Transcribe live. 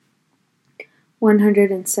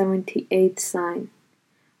178th sign.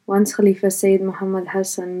 Once Khalifa Sayyid Muhammad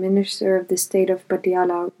Hassan, Minister of the State of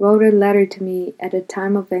Patiala, wrote a letter to me at a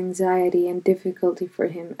time of anxiety and difficulty for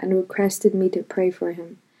him and requested me to pray for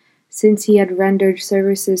him. Since he had rendered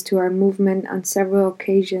services to our movement on several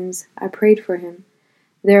occasions, I prayed for him.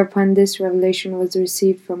 Thereupon this revelation was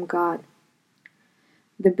received from God.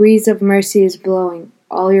 The breeze of mercy is blowing.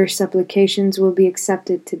 All your supplications will be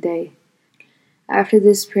accepted today. After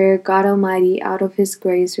this prayer, God Almighty, out of His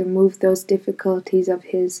grace, removed those difficulties of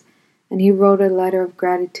his, and He wrote a letter of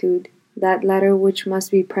gratitude. That letter, which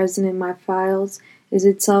must be present in my files, is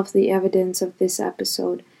itself the evidence of this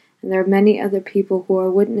episode, and there are many other people who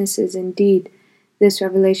are witnesses. Indeed, this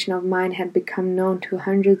revelation of mine had become known to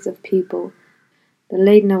hundreds of people. The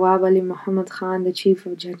late Nawab Ali Muhammad Khan, the chief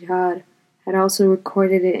of Jajhar, had also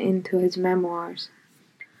recorded it into his memoirs.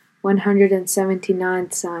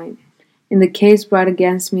 179th sign. In the case brought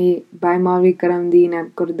against me by Maulvi Karamdeen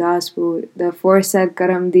at Gurdaspur, the aforesaid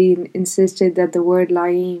Karamdeen insisted that the word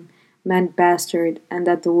Laim meant bastard and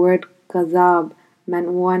that the word Kazab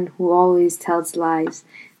meant one who always tells lies.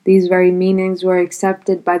 These very meanings were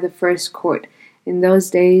accepted by the first court. In those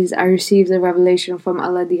days I received a revelation from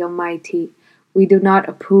Allah the Almighty. We do not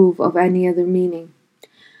approve of any other meaning.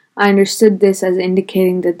 I understood this as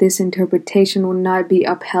indicating that this interpretation would not be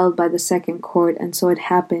upheld by the second court, and so it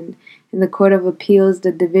happened. In the Court of Appeals,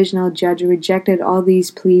 the divisional judge rejected all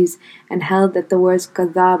these pleas and held that the words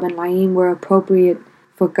Kadhab and Laim were appropriate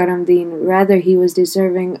for Karamdeen. Rather, he was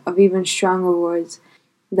deserving of even stronger words.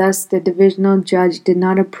 Thus, the divisional judge did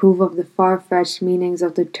not approve of the far-fetched meanings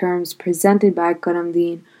of the terms presented by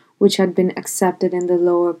Karamdeen, which had been accepted in the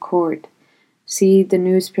lower court. See the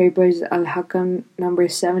newspapers Al-Hakam number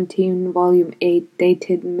 17, volume 8,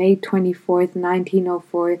 dated May 24th,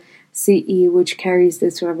 1904, CE, which carries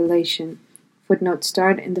this revelation. Footnote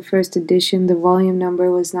start. In the first edition, the volume number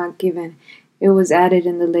was not given. It was added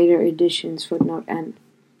in the later editions. Footnote end.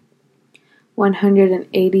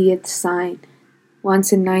 180th sign.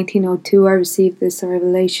 Once in 1902, I received this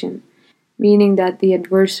revelation, meaning that the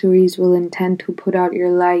adversaries will intend to put out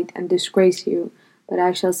your light and disgrace you, but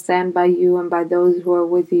I shall stand by you and by those who are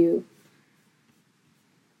with you.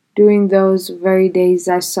 During those very days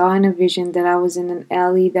I saw in a vision that I was in an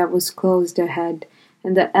alley that was closed ahead,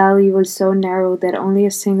 and the alley was so narrow that only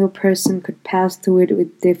a single person could pass through it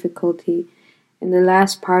with difficulty. In the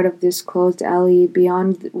last part of this closed alley,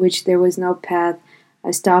 beyond which there was no path,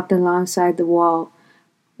 I stopped alongside the wall.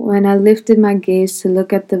 When I lifted my gaze to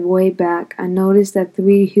look at the way back, I noticed that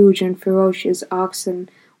 3 huge and ferocious oxen,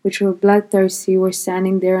 which were bloodthirsty, were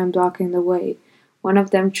standing there and blocking the way. One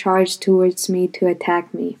of them charged towards me to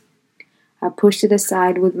attack me. I pushed it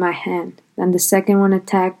aside with my hand. Then the second one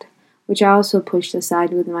attacked, which I also pushed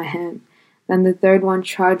aside with my hand. Then the third one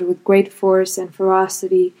charged with great force and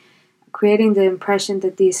ferocity, creating the impression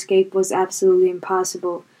that the escape was absolutely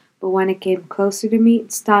impossible. But when it came closer to me,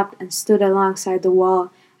 it stopped and stood alongside the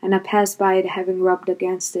wall, and I passed by it having rubbed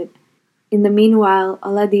against it. In the meanwhile,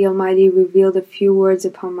 Allah the Almighty revealed a few words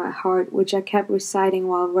upon my heart, which I kept reciting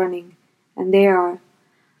while running. And they are,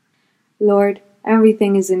 Lord,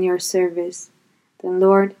 everything is in your service. Then,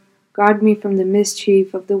 Lord, guard me from the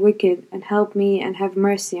mischief of the wicked, and help me and have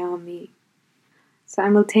mercy on me.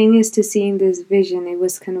 Simultaneous to seeing this vision, it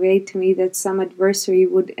was conveyed to me that some adversary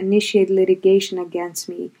would initiate litigation against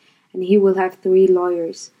me, and he will have 3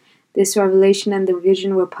 lawyers. This revelation and the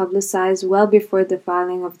vision were publicized well before the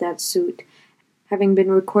filing of that suit, having been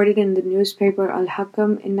recorded in the newspaper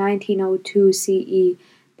Al-Hakam in 1902 CE,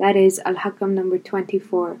 that is, Al-Hakam number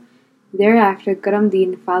 24. Thereafter,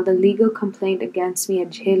 Karamdeen filed a legal complaint against me at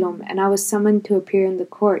Jhelum, and I was summoned to appear in the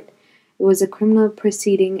court. It was a criminal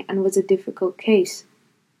proceeding and was a difficult case.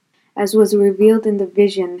 As was revealed in the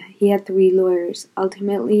vision, he had 3 lawyers.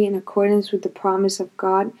 Ultimately, in accordance with the promise of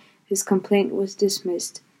God, his complaint was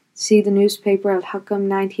dismissed. See the newspaper Al-Hakam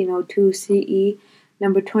 1902 CE,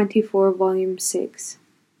 number 24, volume 6.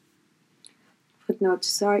 Footnote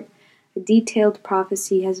start. A detailed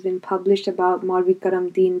prophecy has been published about Maulvi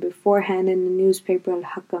Karamdeen beforehand in the newspaper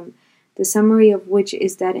Al-Hakam, the summary of which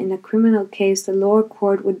is that in a criminal case the lower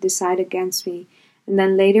court would decide against me, and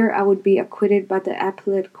then later I would be acquitted by the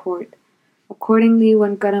appellate court. Accordingly,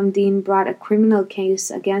 when Karamdeen brought a criminal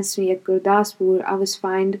case against me at Gurdaspur, I was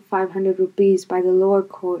fined 500 rupees by the lower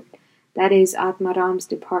court, that is, Atmaram's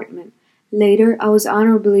department. Later, I was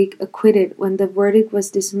honorably acquitted when the verdict was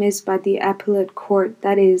dismissed by the appellate court,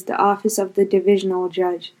 that is, the office of the divisional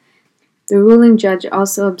judge. The ruling judge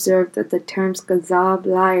also observed that the terms Kazab,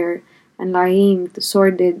 liar, and Laim, the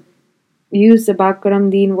sordid, used about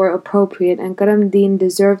Karamdeen were appropriate, and Karamdeen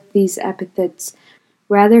deserved these epithets,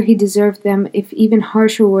 Rather, he deserved them if even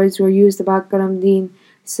harsher words were used about Karamdeen.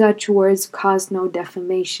 Such words caused no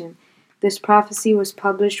defamation. This prophecy was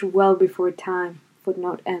published well before time.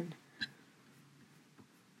 Footnote N.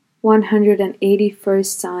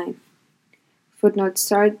 181st sign. Footnote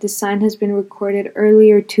start. This sign has been recorded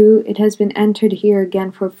earlier too. It has been entered here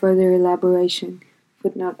again for further elaboration.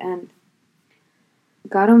 Footnote N.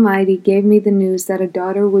 God Almighty gave me the news that a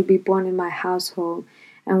daughter would be born in my household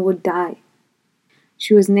and would die.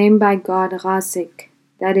 She was named by God Ghasik,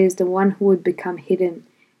 that is, the one who would become hidden,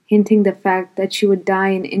 hinting the fact that she would die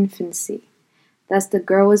in infancy. Thus the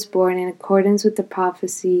girl was born in accordance with the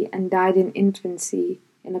prophecy and died in infancy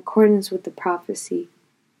in accordance with the prophecy.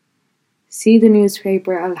 See the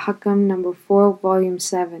newspaper Al-Hakam No. 4, Volume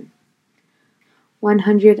 7.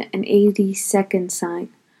 182nd sign.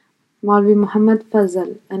 Maulvi Muhammad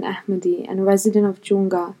Fazl, an Ahmadi and resident of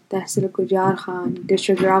Chunga, Tehsil Gujar Khan,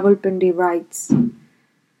 District Rawalpindi writes,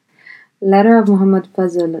 Letter of Muhammad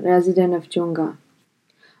Fazl, resident of Chunga.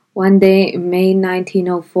 One day in May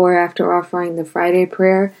 1904, after offering the Friday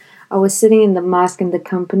prayer, I was sitting in the mosque in the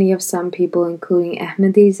company of some people, including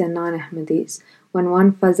Ahmadis and non-Ahmadis, when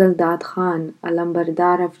one Fazl Dad Khan, a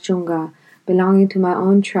Lambardar of Chunga, belonging to my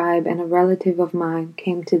own tribe and a relative of mine,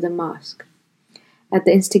 came to the mosque. At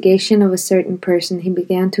the instigation of a certain person, he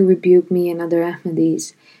began to rebuke me and other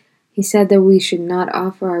Ahmadis. He said that we should not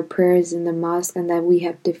offer our prayers in the mosque and that we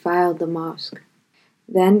have defiled the mosque.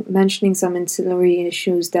 Then, mentioning some ancillary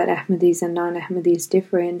issues that Ahmadis and non-Ahmadis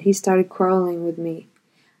differ in, he started quarreling with me.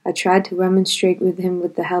 I tried to remonstrate with him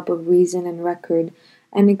with the help of reason and record,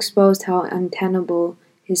 and exposed how untenable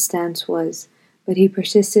his stance was, but he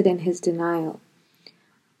persisted in his denial.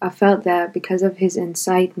 I felt that, because of his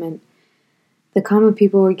incitement, the common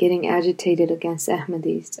people were getting agitated against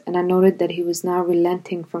Ahmadis, and I noted that he was now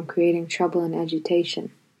relenting from creating trouble and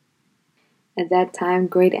agitation. At that time,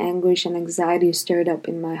 great anguish and anxiety stirred up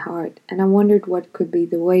in my heart, and I wondered what could be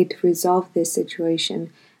the way to resolve this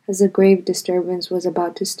situation, as a grave disturbance was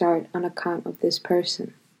about to start on account of this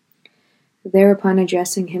person. Thereupon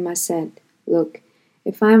addressing him, I said, Look,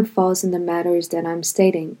 if I am false in the matters that I am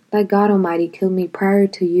stating, let God Almighty kill me prior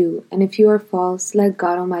to you, and if you are false, let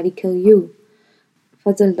God Almighty kill you.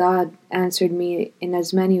 Fazl Dad answered me in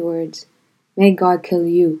as many words, May God kill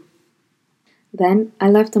you. Then I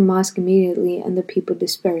left the mosque immediately and the people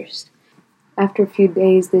dispersed. After a few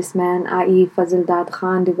days, this man, i.e. Fazl Dad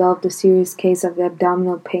Khan, developed a serious case of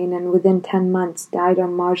abdominal pain and within 10 months died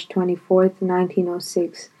on March 24th,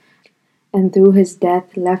 1906, and through his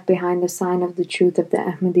death left behind the sign of the truth of the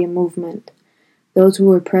Ahmadiyya movement. Those who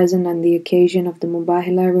were present on the occasion of the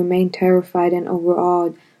Mubahala remained terrified and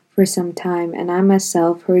overawed for some time, and I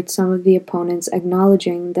myself heard some of the opponents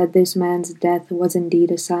acknowledging that this man's death was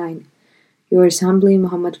indeed a sign. Yours humbly,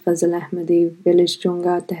 Muhammad Fazl Ahmadi, Village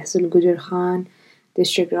Chunga, Tehsil Gujar Khan,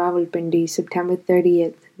 District Rawalpindi, September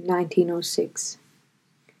 30th, 1906.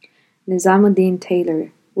 Nizamuddin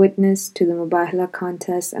Taylor, Witness to the Mubahala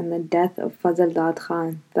contest and the death of Fazl Dad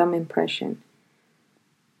Khan, thumb impression.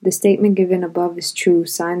 The statement given above is true,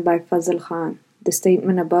 signed by Fazl Khan. The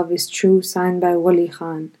statement above is true, signed by Wali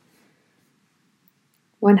Khan.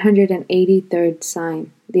 183rd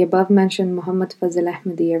sign. The above-mentioned Muhammad Fazl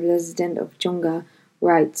Ahmadi, a resident of Chunga,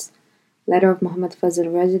 writes, Letter of Muhammad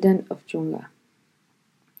Fazl, resident of Chunga.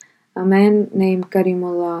 A man named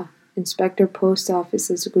Karimullah, Inspector Post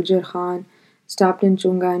Offices Gujar Khan, stopped in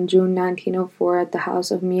Chunga in June 1904 at the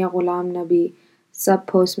house of Mia Ghulam Nabi,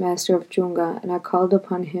 sub-postmaster of Chunga, and I called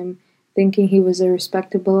upon him, thinking he was a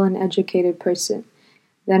respectable and educated person.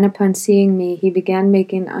 Then upon seeing me, he began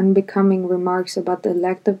making unbecoming remarks about the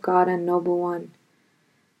elect of God and noble one,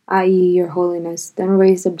 i.e. your holiness, then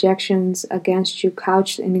raised objections against you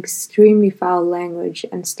couched in extremely foul language,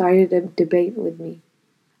 and started a debate with me.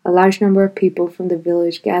 A large number of people from the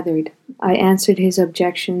village gathered. I answered his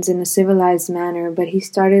objections in a civilized manner, but he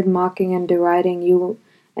started mocking and deriding you,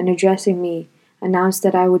 and addressing me, announced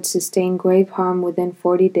that I would sustain grave harm within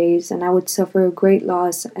 40 days, and I would suffer a great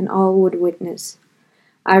loss, and all would witness.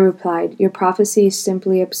 I replied, Your prophecy is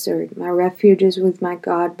simply absurd. My refuge is with my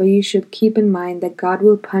God, but you should keep in mind that God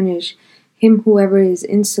will punish him whoever is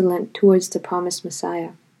insolent towards the promised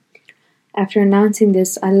Messiah. After announcing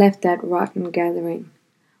this, I left that rotten gathering.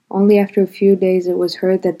 Only after a few days it was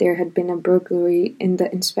heard that there had been a burglary in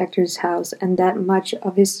the inspector's house and that much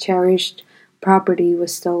of his cherished property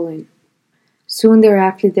was stolen. Soon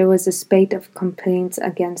thereafter there was a spate of complaints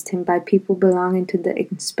against him by people belonging to the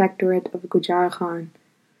inspectorate of Gujar Khan.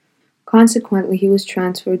 Consequently, he was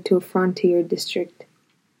transferred to a frontier district.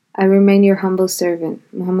 I remain your humble servant,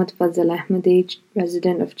 Muhammad Fazl Ahmadi,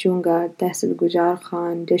 resident of Chunga, Tehsil Gujar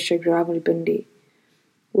Khan, District Rawalpindi.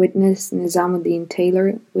 Witness Nizamuddin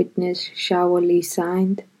Taylor. Witness Shah Wali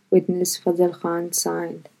signed. Witness Fazl Khan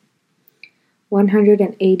signed.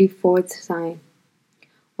 184th sign.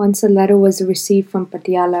 Once a letter was received from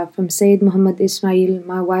Patiala from Sayyid Muhammad Ismail,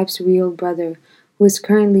 my wife's real brother, who is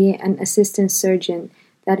currently an assistant surgeon,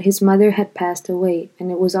 that his mother had passed away, and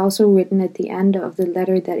it was also written at the end of the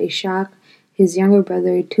letter that Ishaq, his younger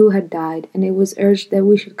brother, too had died, and it was urged that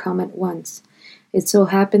we should come at once. It so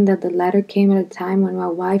happened that the letter came at a time when my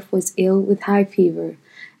wife was ill with high fever,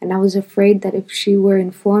 and I was afraid that if she were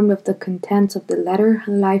informed of the contents of the letter,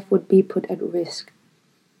 her life would be put at risk.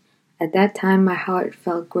 At that time my heart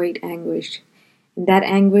felt great anguish. In that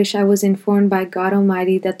anguish I was informed by God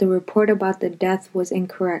Almighty that the report about the death was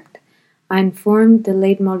incorrect. I informed the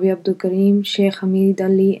late Maulvi Abdul Karim, Sheikh Hamid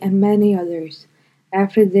Ali, and many others.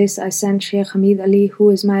 After this I sent Sheikh Hamid Ali, who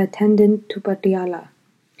is my attendant, to Patiala.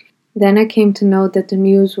 Then I came to know that the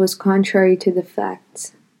news was contrary to the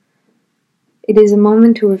facts. It is a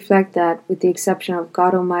moment to reflect that, with the exception of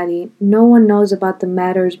God Almighty, no one knows about the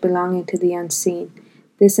matters belonging to the unseen.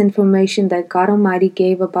 This information that God Almighty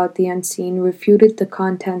gave about the unseen refuted the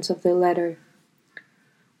contents of the letter.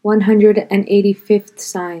 185th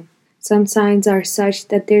sign. Some signs are such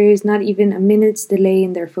that there is not even a minute's delay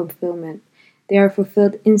in their fulfillment. They are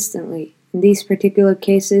fulfilled instantly. In these particular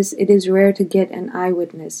cases, it is rare to get an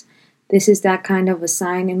eyewitness. This is that kind of a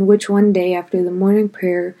sign in which one day after the morning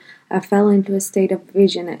prayer, I fell into a state of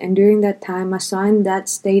vision, and during that time I saw in that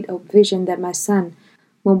state of vision that my son,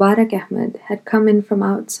 Mubarak Ahmed, had come in from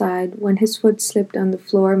outside when his foot slipped on the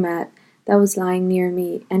floor mat that was lying near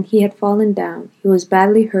me, and he had fallen down. He was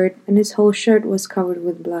badly hurt, and his whole shirt was covered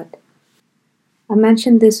with blood. I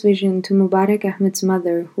mentioned this vision to Mubarak Ahmed's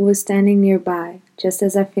mother, who was standing nearby. Just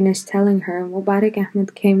as I finished telling her, Mubarak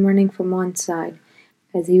Ahmed came running from one side.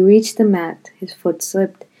 As he reached the mat, his foot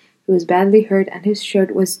slipped. He was badly hurt, and his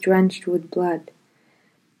shirt was drenched with blood.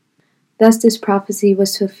 Thus this prophecy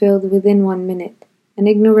was fulfilled within 1 minute. An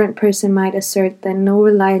ignorant person might assert that no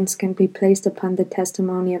reliance can be placed upon the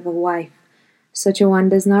testimony of a wife. Such a one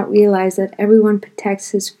does not realize that everyone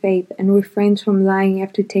protects his faith and refrains from lying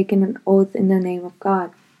after taking an oath in the name of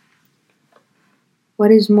God.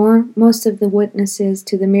 What is more, most of the witnesses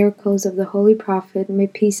to the miracles of the Holy Prophet, may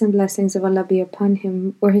peace and blessings of Allah be upon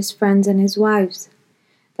him, were his friends and his wives.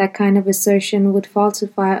 That kind of assertion would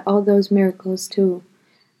falsify all those miracles too.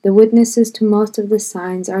 The witnesses to most of the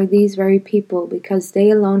signs are these very people, because they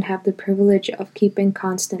alone have the privilege of keeping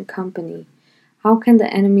constant company. How can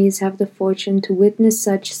the enemies have the fortune to witness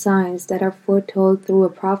such signs that are foretold through a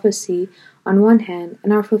prophecy on one hand,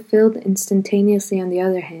 and are fulfilled instantaneously on the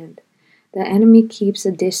other hand? The enemy keeps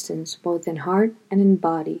a distance, both in heart and in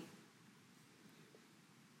body.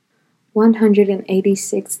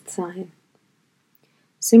 186th sign.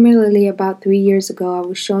 Similarly, about 3 years ago, I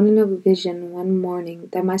was shown in a vision one morning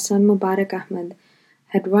that my son Mubarak Ahmed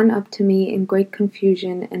had run up to me in great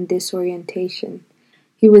confusion and disorientation.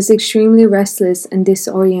 He was extremely restless and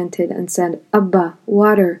disoriented and said, "Abba,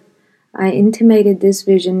 water." I intimated this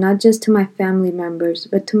vision not just to my family members,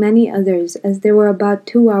 but to many others, as they were about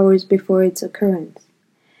 2 hours before its occurrence.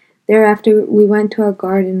 Thereafter, we went to our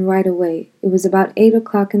garden right away. It was about 8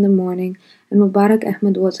 o'clock in the morning, and Mubarak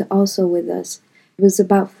Ahmed was also with us. He was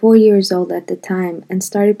about 4 years old at the time, and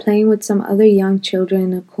started playing with some other young children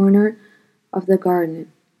in a corner of the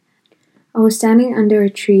garden. I was standing under a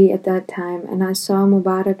tree at that time, and I saw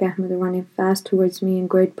Mubarak Ahmed running fast towards me in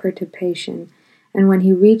great perturbation, and when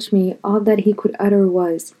he reached me, all that he could utter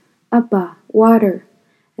was, "Abba, water,"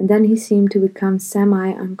 and then he seemed to become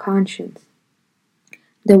semi-unconscious.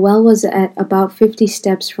 The well was at about 50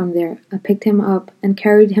 steps from there. I picked him up and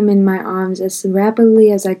carried him in my arms as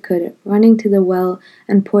rapidly as I could, running to the well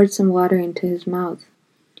and poured some water into his mouth.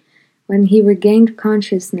 When he regained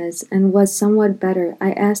consciousness and was somewhat better,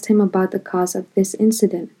 I asked him about the cause of this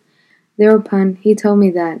incident. Thereupon, he told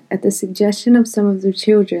me that, at the suggestion of some of the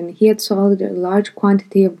children, he had swallowed a large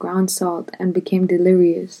quantity of ground salt and became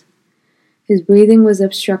delirious. His breathing was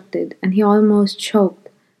obstructed, and he almost choked.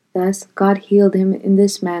 Thus, God healed him in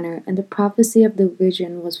this manner, and the prophecy of the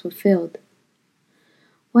vision was fulfilled.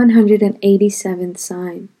 187th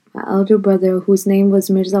sign. My elder brother, whose name was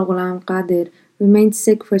Mirza Ghulam Qadir, remained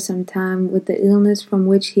sick for some time with the illness from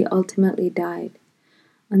which he ultimately died.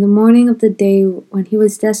 On the morning of the day when he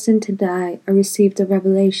was destined to die, I received a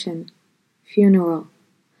revelation. Funeral.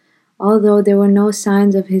 Although there were no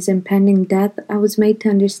signs of his impending death, I was made to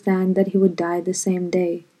understand that he would die the same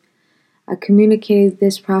day. I communicated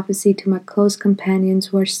this prophecy to my close companions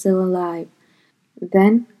who are still alive.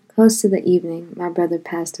 Then, close to the evening, my brother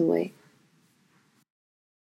passed away.